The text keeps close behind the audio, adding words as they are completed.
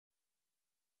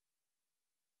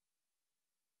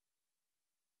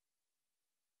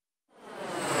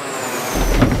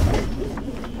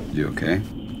You okay?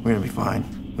 We're gonna be fine.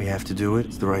 We have to do it.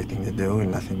 It's the right thing to do,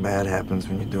 and nothing bad happens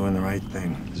when you're doing the right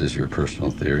thing. Is this your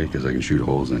personal theory? Because I can shoot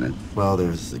holes in it. Well,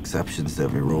 there's exceptions to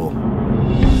every rule.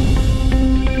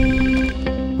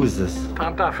 Who's this?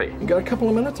 Tom Duffy. You got a couple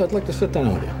of minutes? I'd like to sit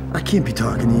down with you. I can't be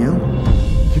talking to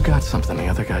you. You got something the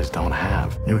other guys don't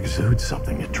have. You exude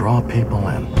something. You draw people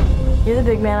in. You're the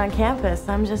big man on campus.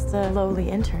 I'm just a lowly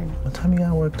intern. What time you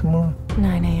gotta work tomorrow?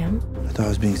 9 a.m. I thought I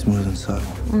was being smooth and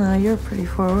subtle. No, you're pretty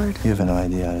forward. You have an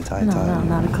idea how to tie No, tie.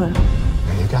 not a clue.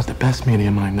 And you got the best media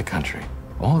mind in the country.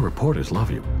 All the reporters love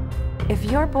you. If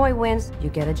your boy wins, you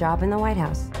get a job in the White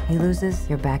House. He loses,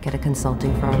 you're back at a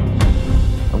consulting firm.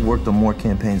 I've worked on more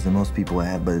campaigns than most people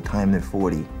have. By the time they're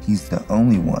 40, he's the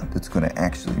only one that's gonna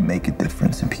actually make a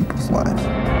difference in people's lives.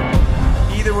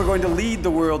 Either we're going to lead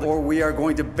the world or we are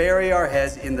going to bury our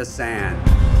heads in the sand.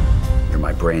 You're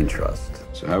my brain trust.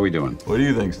 So how are we doing? What do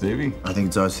you think, Stevie? I think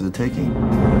it's ours for the taking.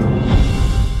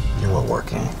 You were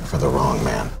working for the wrong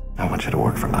man. I want you to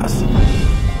work for us.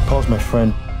 Paul's my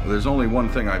friend. There's only one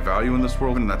thing I value in this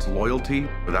world, and that's loyalty.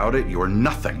 Without it, you're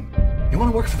nothing. You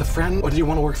want to work for the friend, or do you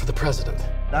want to work for the president?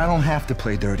 I don't have to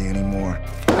play dirty anymore.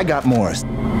 I got Morris.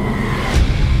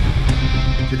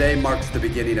 Today marks the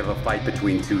beginning of a fight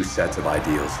between two sets of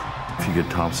ideals. If you get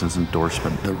Thompson's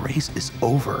endorsement, the race is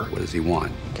over. What does he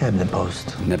want? Cabinet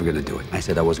post. I'm never gonna do it. I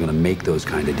said I wasn't gonna make those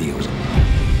kind of deals.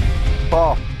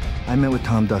 Paul, I met with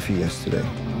Tom Duffy yesterday.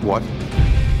 What?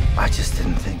 I just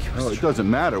didn't think it was Well, it true. doesn't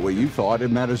matter what you thought. It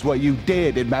matters what you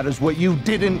did. It matters what you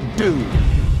didn't do.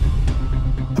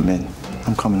 I'm in.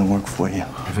 I'm coming to work for you.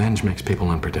 Revenge makes people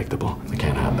unpredictable. I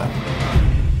can't have that.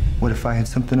 What if I had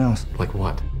something else? Like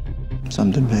what?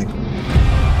 Something big.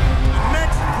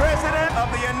 Next president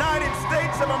of the United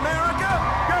States of America,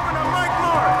 Governor Mike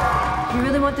Morris. You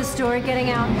really want this story getting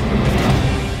out?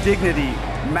 Dignity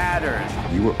matters.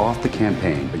 You were off the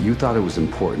campaign, but you thought it was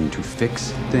important to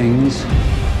fix things.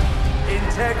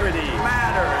 Integrity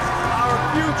matters. Our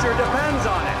future depends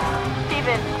on it.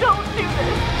 Steven, don't do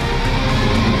this.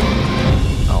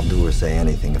 I'll do or say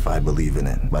anything if I believe in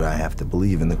it, but I have to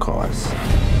believe in the cause.